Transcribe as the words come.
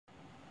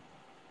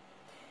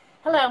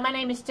Hello, my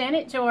name is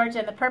Janet George,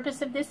 and the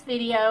purpose of this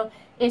video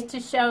is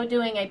to show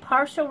doing a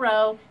partial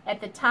row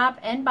at the top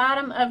and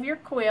bottom of your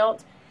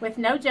quilt with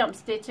no jump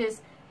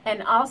stitches,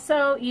 and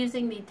also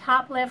using the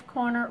top left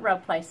corner row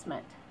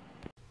placement.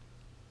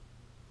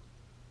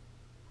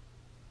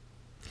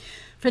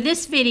 For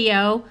this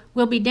video,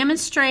 we'll be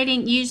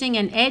demonstrating using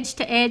an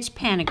edge-to-edge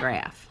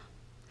pantograph.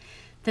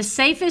 The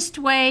safest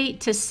way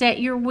to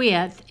set your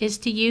width is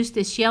to use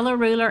this yellow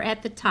ruler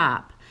at the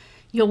top.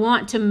 You'll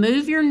want to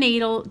move your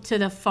needle to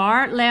the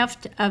far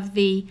left of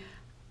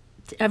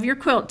your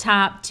quilt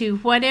top to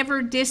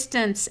whatever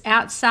distance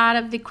outside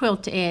of the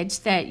quilt edge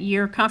that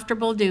you're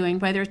comfortable doing,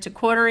 whether it's a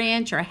 1/4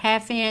 inch or a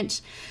 1/2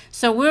 inch.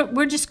 So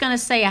we're just going to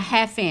say a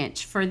 1/2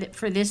 inch for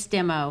this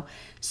demo.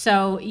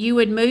 So you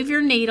would move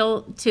your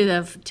needle to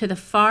the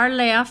far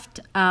left,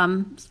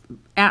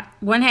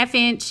 1/2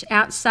 inch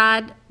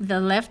outside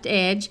the left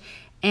edge,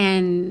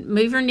 and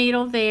move your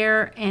needle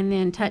there, and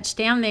then touch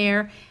down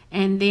there.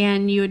 And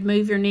then you would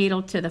move your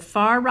needle to the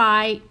far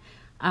right,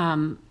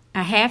 a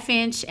 1/2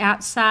 inch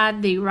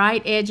outside the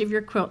right edge of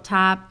your quilt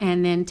top,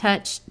 and then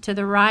touch to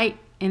the right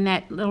in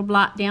that little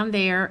blot down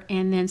there,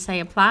 and then say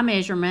apply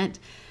measurement.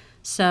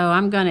 So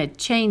I'm going to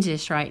change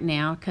this right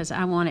now because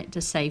I want it to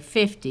say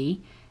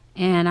 50,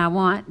 and I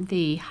want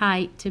the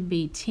height to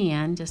be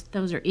 10. Just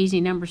those are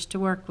easy numbers to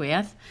work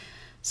with.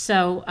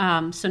 So,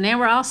 so now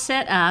we're all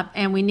set up,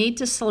 and we need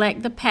to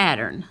select the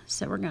pattern.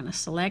 So we're going to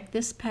select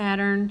this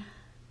pattern.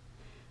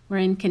 We're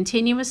in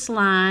continuous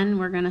line.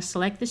 We're going to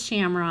select the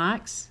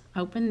shamrocks,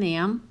 open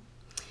them,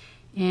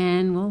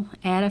 and we'll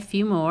add a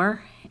few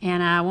more,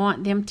 and I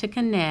want them to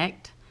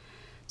connect.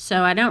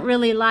 So I don't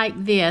really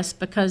like this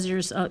because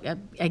there's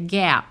a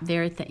gap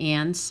there at the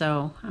end,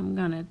 so I'm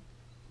going to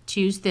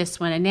choose this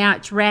one, and now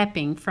it's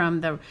wrapping from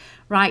the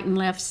right and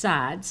left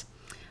sides.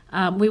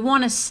 We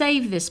want to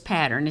save this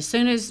pattern. As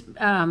soon as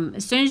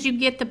you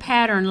get the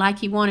pattern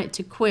like you want it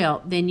to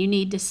quilt, then you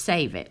need to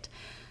save it.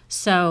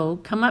 So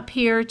come up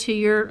here to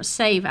your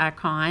save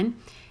icon,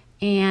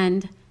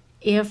 and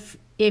if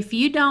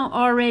you don't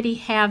already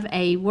have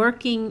a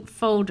working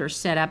folder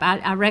set up,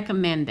 I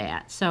recommend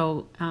that.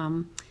 So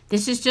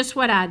this is just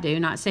what I do,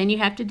 not saying you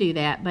have to do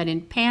that, but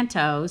in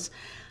Pantos,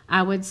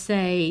 I would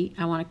say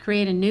I want to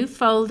create a new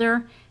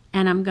folder,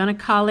 and I'm going to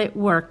call it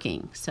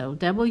Working. So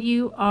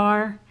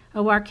WORKING,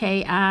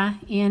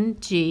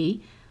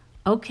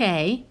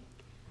 OK.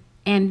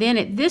 And then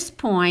at this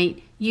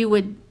point, you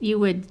would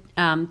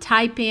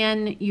type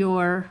in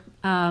your,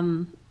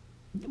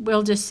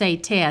 we'll just say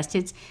test.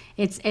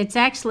 It's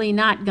actually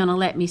not going to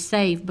let me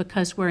save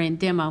because we're in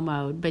demo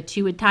mode. But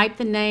you would type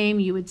the name,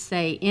 you would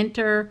say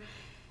enter,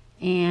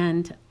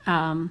 and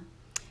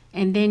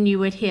then you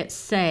would hit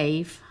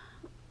save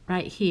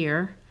right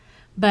here.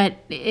 But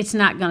it's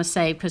not going to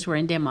save because we're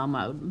in demo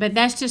mode. But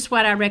that's just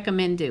what I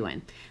recommend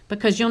doing,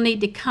 because you'll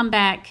need to come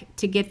back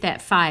to get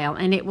that file,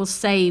 and it will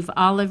save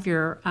all of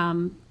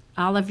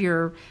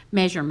your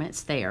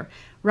measurements there.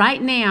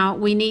 Right now,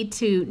 we need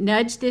to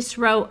nudge this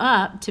row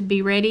up to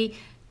be ready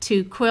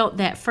to quilt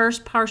that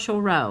first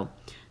partial row.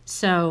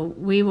 So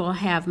we will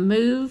have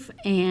move,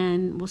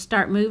 and we'll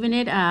start moving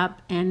it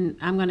up, and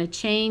I'm going to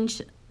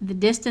change the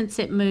distance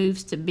it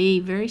moves to be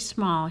very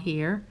small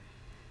here.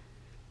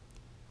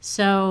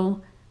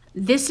 So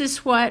this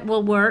is what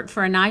will work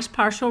for a nice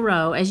partial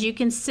row. As you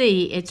can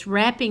see, it's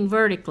wrapping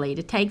vertically.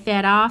 To take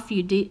that off,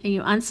 you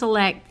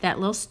unselect that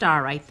little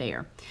star right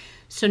there.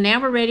 So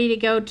now we're ready to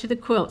go to the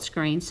quilt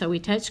screen. So we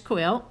touch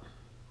quilt,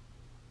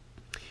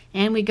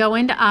 and we go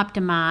into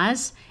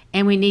optimize,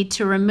 and we need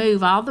to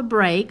remove all the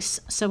breaks.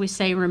 So we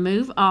say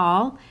remove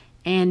all,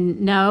 and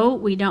no,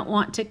 we don't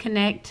want to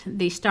connect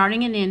the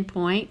starting and end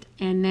point.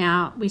 And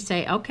now we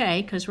say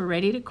okay, because we're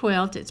ready to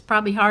quilt. It's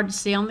probably hard to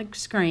see on the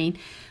screen,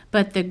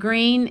 but the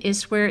green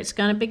is where it's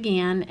going to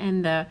begin,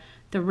 and the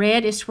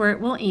red is where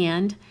it will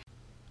end.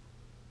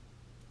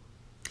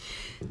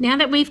 Now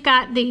that we've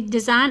got the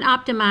design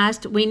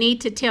optimized, we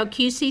need to tell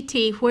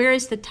QCT where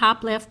is the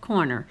top left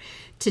corner.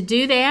 To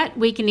do that,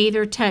 we can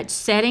either touch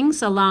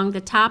settings along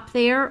the top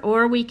there,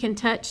 or we can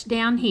touch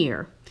down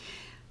here.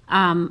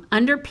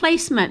 Under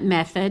placement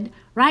method,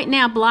 right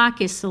now block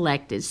is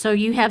selected, so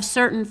you have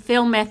certain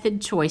fill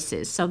method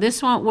choices. So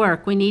this won't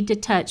work. We need to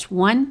touch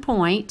one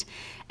point,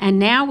 and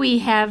now we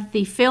have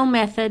the fill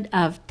method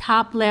of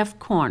top left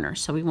corner.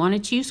 So we want to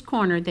choose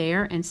corner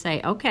there and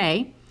say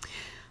okay.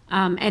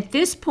 At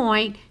this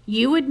point,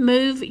 you would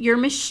move your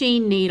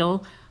machine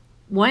needle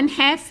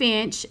 1/2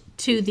 inch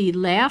to the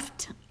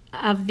left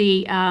of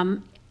the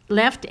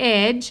left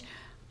edge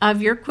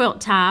of your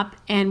quilt top,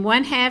 and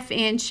 1/2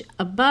 inch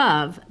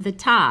above the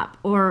top,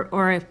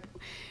 or if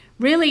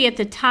really at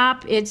the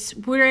top, it's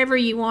wherever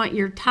you want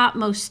your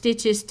topmost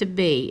stitches to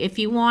be. If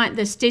you want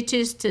the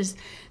stitches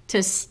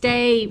to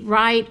stay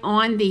right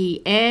on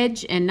the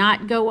edge and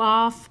not go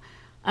off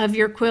of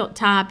your quilt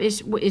top,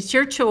 it's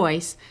your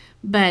choice.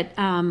 But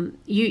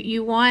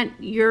you want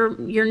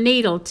your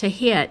needle to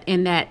hit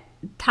in that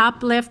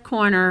top left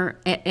corner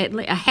at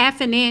a half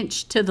an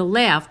inch to the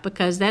left,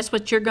 because that's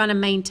what you're going to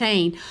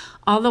maintain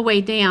all the way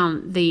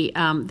down the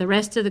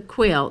rest of the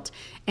quilt,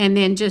 and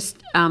then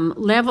just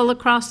level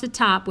across the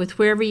top with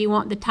wherever you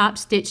want the top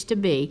stitch to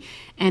be.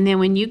 And then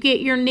when you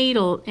get your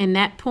needle in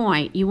that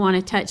point, you want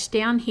to touch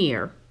down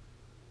here.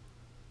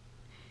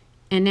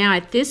 And now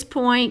at this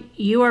point,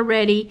 you are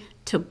ready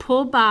to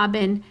pull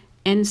bobbin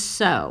and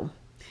sew.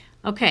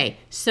 Okay,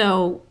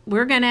 so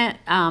we're going to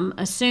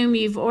assume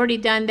you've already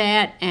done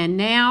that, and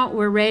now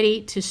we're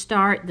ready to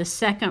start the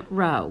second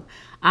row.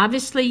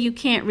 Obviously, you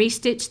can't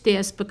restitch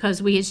this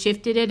because we had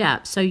shifted it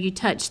up. So you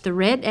touch the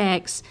red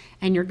X,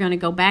 and you're going to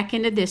go back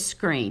into this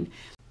screen.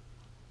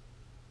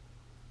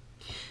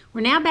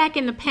 We're now back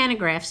in the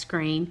pantograph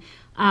screen.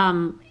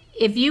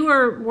 If you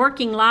were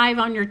working live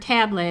on your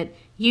tablet,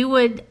 you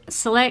would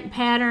select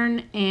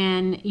pattern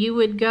and you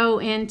would go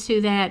into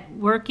that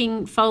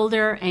working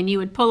folder and you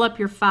would pull up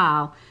your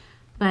file.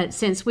 But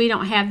since we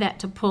don't have that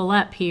to pull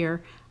up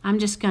here, I'm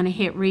just going to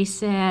hit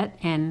reset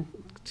and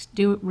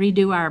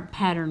redo our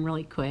pattern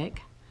really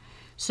quick.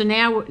 So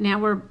now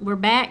we're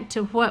back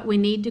to what we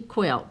need to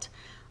quilt.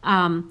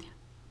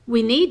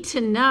 We need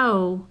to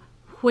know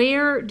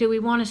where do we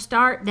want to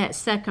start that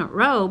second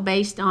row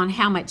based on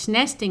how much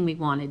nesting we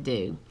want to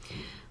do.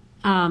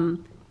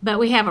 But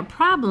we have a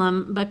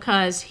problem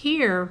because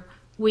here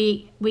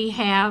we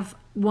have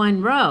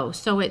one row,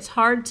 so it's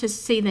hard to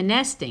see the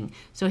nesting.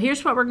 So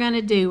here's what we're going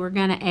to do. We're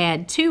going to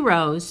add 2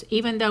 rows,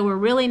 even though we're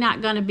really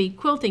not going to be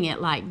quilting it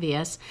like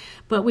this,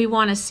 but we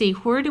want to see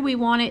where do we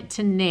want it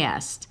to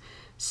nest.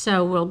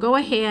 So we'll go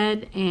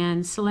ahead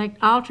and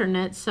select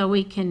alternate so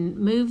we can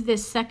move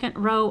this second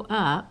row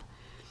up,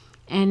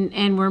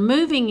 and we're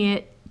moving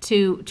it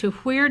to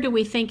where do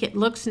we think it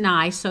looks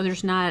nice, so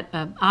there's not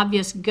an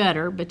obvious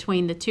gutter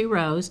between the 2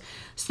 rows.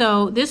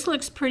 So this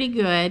looks pretty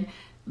good,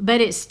 but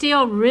it's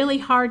still really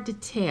hard to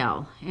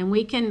tell. And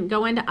we can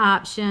go into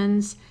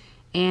options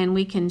and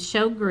we can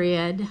show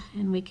grid,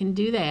 and we can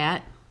do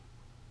that.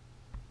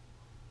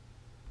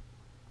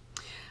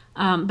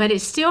 But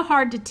it's still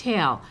hard to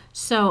tell.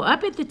 So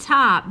up at the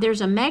top,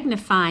 there's a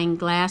magnifying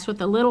glass with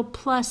a little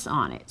plus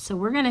on it. So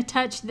we're going to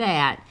touch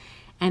that.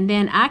 And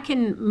then I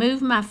can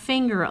move my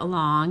finger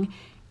along,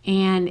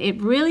 and it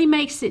really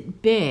makes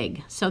it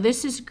big. So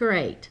this is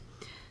great.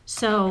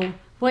 So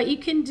what you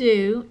can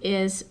do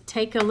is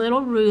take a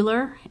little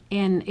ruler,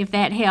 and if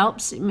that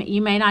helps,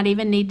 you may not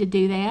even need to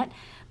do that.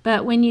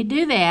 But when you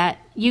do that,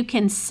 you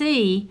can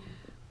see,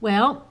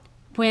 well,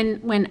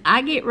 when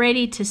I get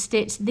ready to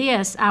stitch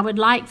this, I would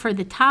like for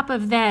the top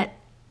of that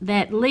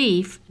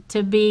leaf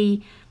to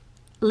be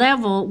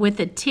level with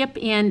the tip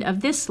end of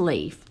this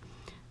leaf.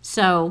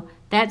 So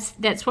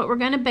that's what we're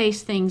going to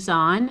base things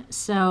on.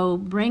 So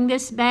bring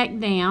this back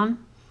down,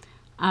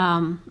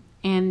 and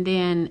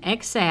then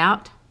X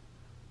out,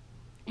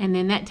 and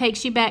then that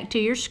takes you back to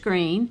your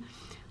screen.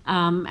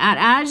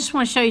 I just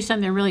want to show you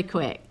something really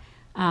quick.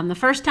 The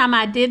first time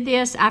I did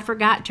this, I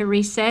forgot to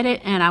reset it,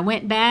 and I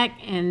went back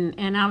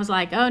and I was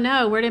like, oh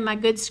no, where did my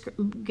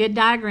good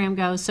diagram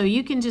go? So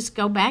you can just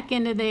go back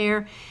into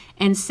there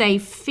and say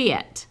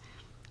fit,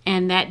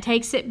 and that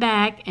takes it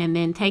back, and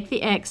then take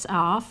the X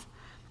off.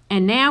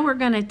 And now we're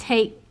going to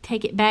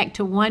take it back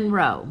to 1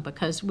 row,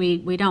 because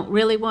we don't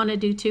really want to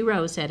do 2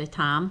 rows at a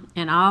time,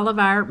 and all of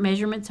our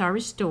measurements are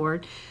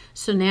restored.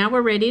 So now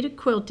we're ready to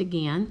quilt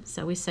again.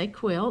 So we say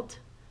quilt,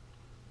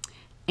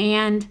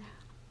 and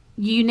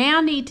you now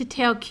need to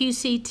tell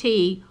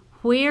QCT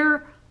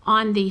where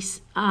on these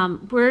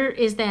where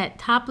is that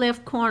top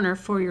left corner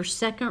for your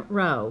second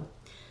row.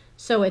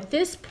 So at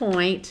this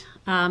point,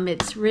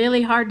 it's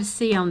really hard to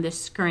see on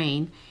this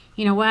screen.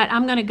 You know what?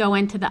 I'm going to go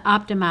into the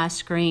optimize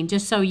screen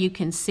just so you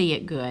can see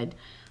it good.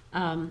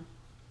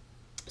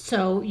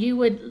 So you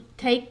would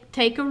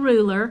take a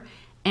ruler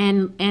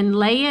and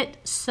lay it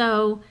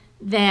so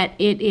that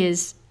it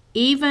is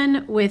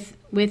even with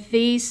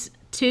these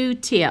 2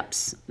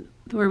 tips,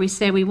 where we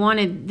said we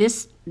wanted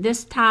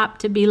this top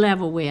to be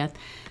level with.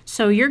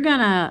 So you're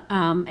gonna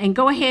and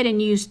go ahead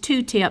and use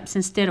 2 tips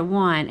instead of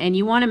 1, and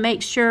you want to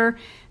make sure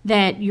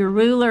that your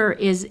ruler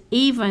is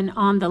even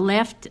on the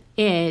left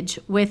edge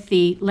with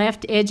the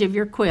left edge of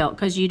your quilt,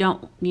 because you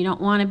don't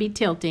want to be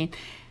tilting.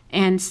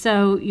 And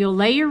so you'll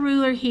lay your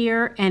ruler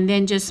here and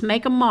then just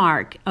make a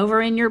mark over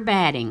in your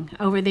batting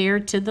over there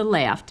to the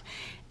left,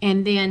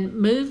 and then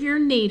move your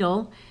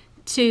needle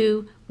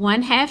to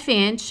 1/2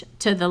 inch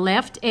to the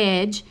left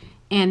edge,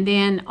 and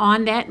then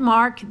on that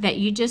mark that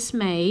you just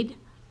made,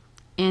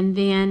 and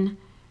then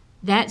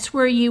that's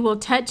where you will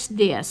touch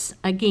this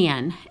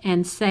again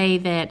and say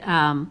that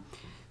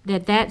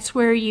that's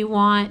where you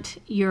want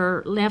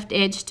your left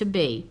edge to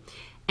be.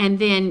 And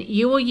then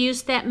you will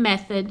use that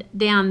method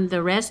down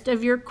the rest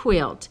of your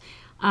quilt.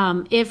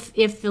 If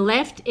the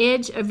left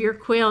edge of your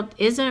quilt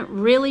isn't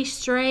really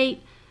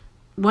straight,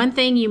 one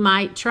thing you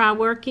might try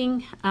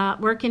working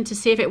to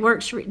see if it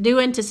works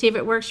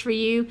for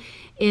you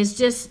is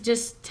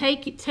just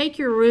take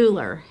your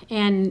ruler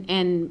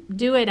and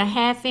do it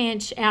 1/2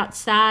 inch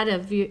outside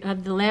of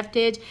the left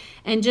edge,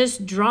 and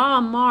just draw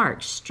a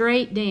mark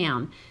straight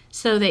down.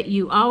 so that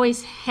you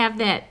always have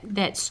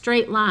that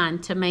straight line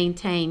to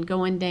maintain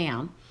going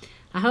down.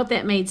 I hope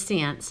that made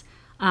sense.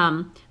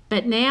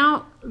 But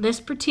now let's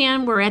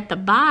pretend we're at the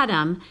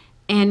bottom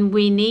and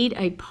we need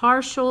a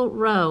partial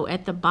row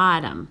at the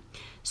bottom.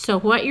 So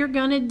what you're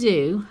going to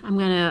do, I'm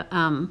going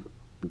to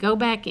go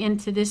back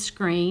into this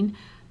screen.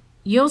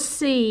 You'll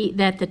see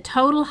that the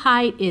total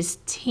height is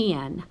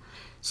 10.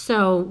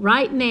 So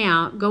right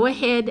now, go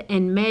ahead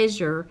and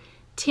measure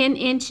 10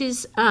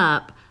 inches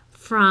up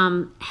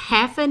from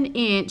 1/2 an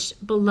inch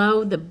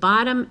below the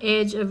bottom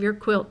edge of your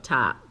quilt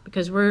top.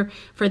 Because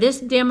for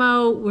this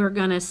demo, we're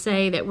going to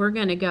say that we're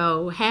going to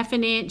go 1/2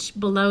 an inch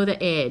below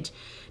the edge.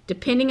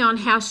 Depending on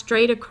how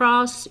straight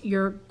across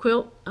your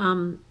quilt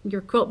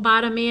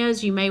bottom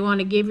is, you may want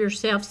to give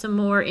yourself some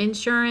more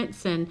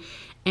insurance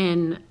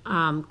and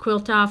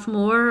quilt off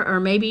more, or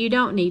maybe you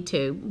don't need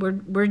to.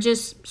 We're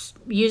just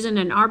using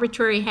an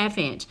arbitrary 1/2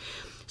 inch.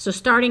 So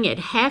starting at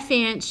 1/2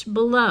 inch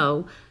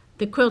below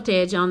the quilt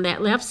edge on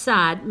that left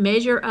side,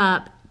 measure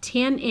up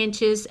 10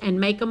 inches and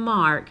make a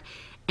mark,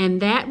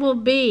 and that will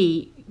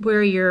be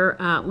where you're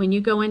when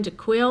you go into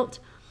quilt,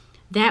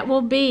 that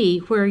will be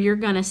where you're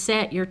going to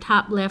set your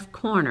top left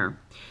corner.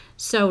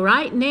 So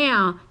right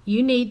now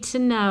you need to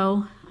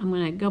know, I'm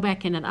going to go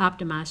back into the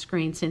optimize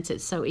screen since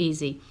it's so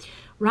easy.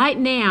 Right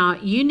now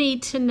you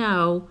need to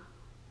know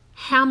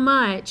how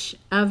much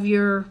of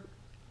your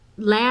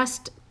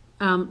last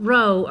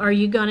row are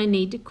you going to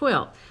need to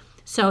quilt.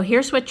 So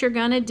here's what you're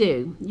going to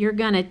do. You're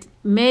going to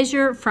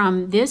measure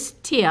from this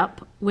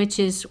tip, which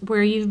is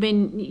where you've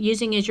been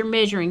using as your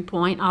measuring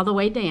point, all the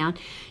way down.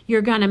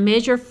 You're going to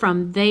measure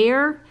from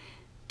there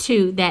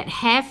to that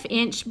 1/2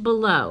 inch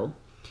below.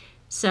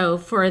 So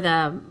for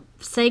the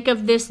sake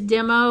of this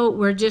demo,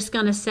 we're just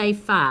going to say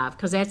 5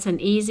 because that's an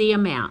easy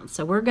amount.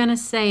 So we're going to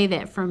say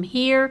that from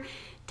here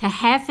to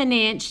 1/2 an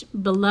inch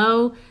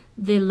below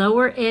the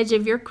lower edge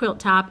of your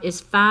quilt top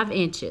is 5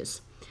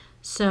 inches.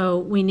 So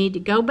we need to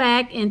go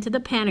back into the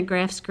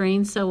pantograph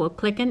screen, so we'll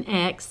click an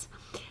X.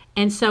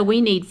 And so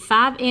we need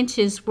 5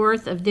 inches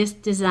worth of this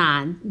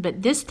design,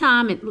 but this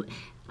time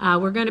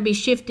we're going to be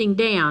shifting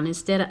down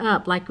instead of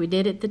up like we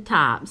did at the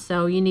top.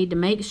 So you need to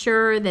make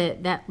sure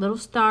that that little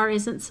star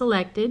isn't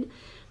selected,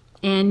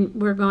 and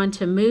we're going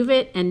to move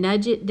it and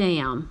nudge it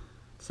down.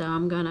 So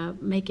I'm going to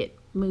make it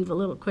move a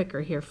little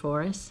quicker here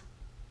for us.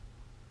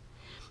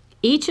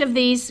 Each of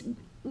these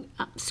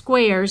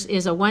squares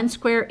is a 1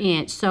 square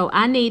inch, so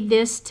I need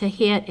this to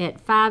hit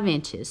at 5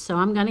 inches. So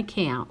I'm going to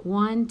count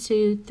 1,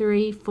 2,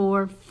 3,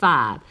 4,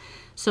 5.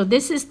 So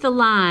this is the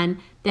line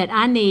that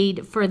I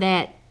need for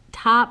that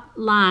top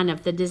line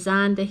of the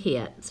design to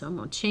hit. So I'm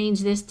going to change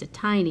this to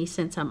tiny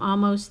since I'm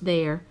almost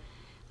there.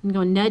 I'm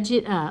going to nudge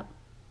it up.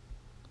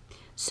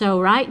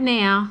 So right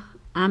now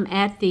I'm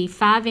at the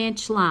 5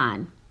 inch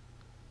line.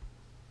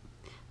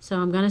 So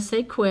I'm going to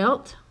say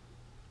quilt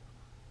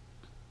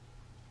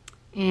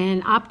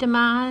and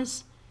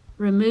optimize,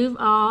 remove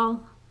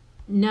all,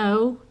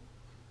 no,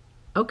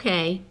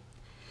 okay.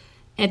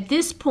 At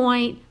this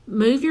point,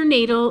 move your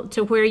needle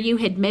to where you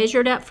had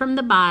measured up from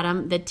the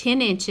bottom, the 10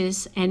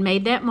 inches, and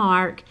made that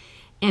mark.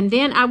 And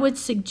then I would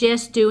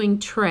suggest doing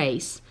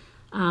trace.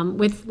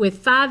 With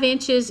 5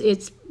 inches,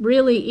 it's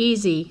really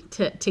easy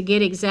to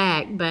get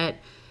exact, but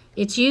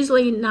it's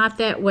usually not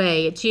that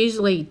way. It's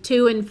usually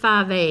 2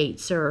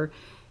 5/8 or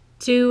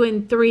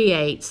 2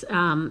 3/8,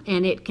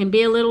 and it can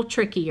be a little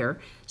trickier.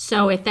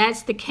 So if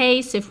that's the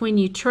case, if when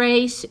you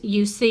trace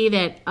you see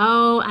that,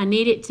 oh, I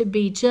need it to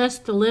be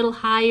just a little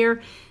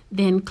higher,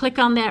 then click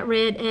on that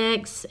red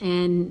X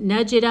and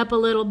nudge it up a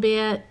little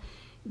bit.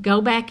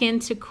 Go back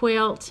into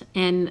quilt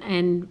and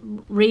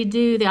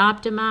redo the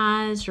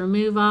optimize,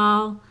 remove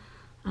all,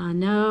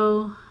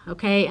 no,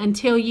 okay,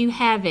 until you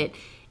have it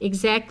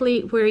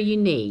exactly where you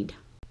need.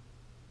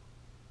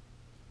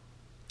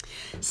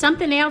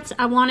 Something else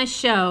I want to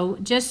show,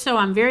 just so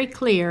I'm very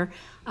clear,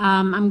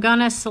 I'm going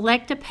to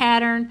select a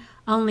pattern,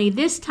 only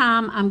this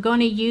time I'm going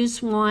to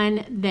use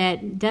one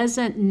that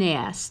doesn't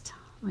nest.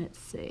 Let's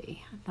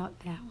see, I thought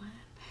that one.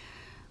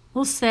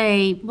 We'll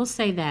say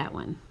that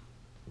one.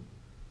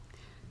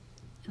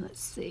 Let's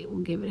see,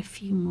 we'll give it a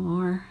few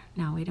more.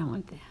 No, we don't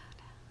want that.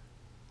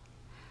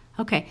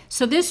 Okay,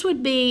 so this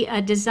would be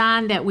a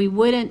design that we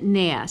wouldn't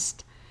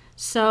nest.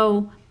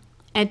 So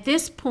at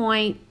this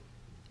point,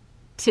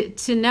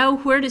 to know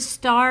where to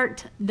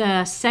start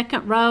the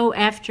second row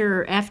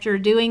after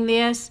doing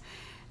this,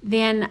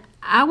 then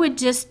I would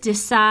just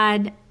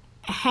decide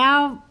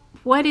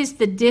what is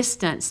the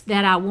distance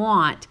that I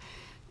want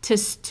to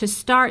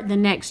start the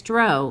next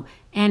row,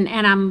 and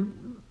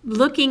I'm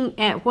looking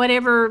at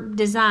whatever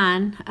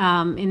design,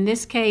 in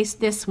this case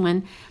this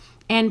one,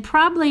 and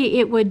probably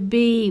it would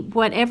be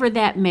whatever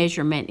that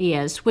measurement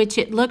is, which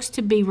it looks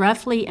to be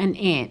roughly 1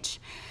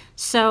 inch.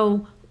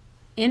 So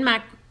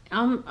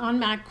on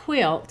my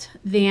quilt,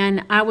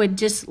 then I would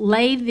just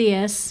lay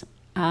this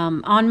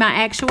on my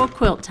actual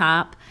quilt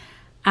top.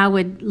 I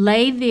would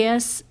lay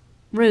this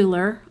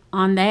ruler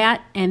on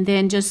that and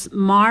then just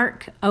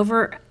mark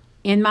over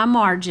in my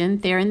margin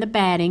there in the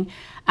batting.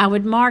 I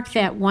would mark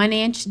that 1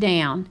 inch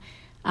down.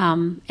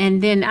 And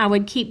then I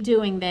would keep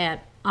doing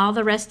that all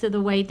the rest of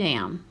the way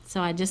down.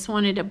 So I just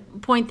wanted to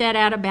point that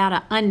out about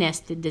an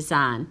unnested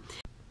design.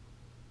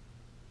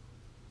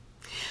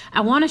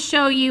 I want to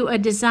show you a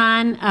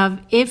design of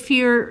if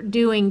you're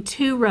doing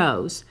 2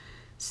 rows.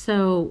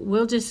 So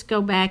we'll just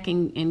go back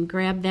and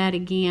grab that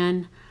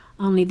again.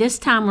 Only this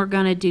time we're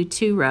going to do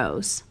 2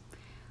 rows.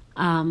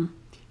 I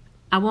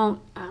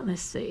won't,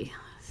 let's see.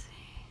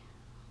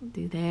 We'll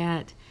do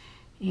that.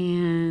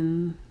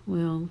 And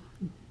we'll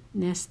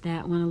nest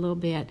that one a little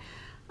bit.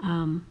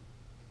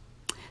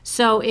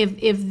 So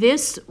if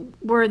this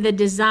were the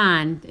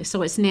design,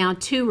 so it's now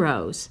 2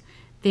 rows,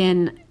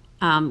 then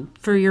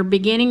for your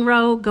beginning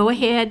row, go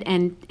ahead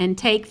and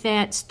take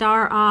that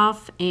star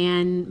off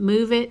and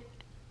move it.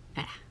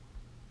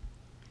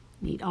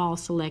 Need all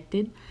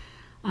selected.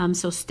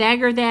 So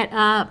stagger that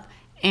up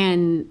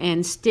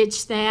and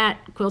stitch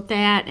that, quilt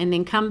that, and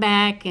then come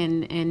back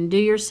and do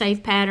your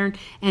safe pattern.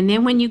 And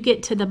then when you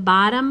get to the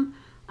bottom,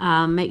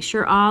 make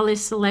sure all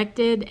is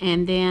selected,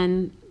 and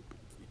then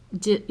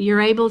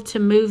you're able to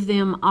move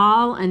them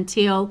all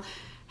until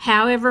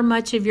however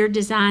much of your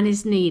design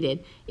is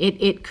needed.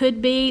 It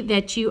could be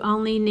that you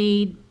only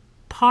need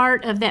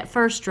part of that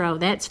first row.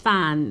 That's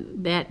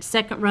fine. That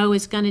second row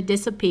is going to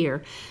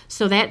disappear.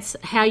 So that's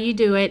how you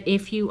do it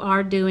if you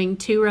are doing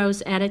 2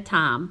 rows at a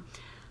time.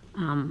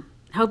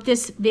 Hope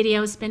this video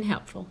has been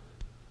helpful.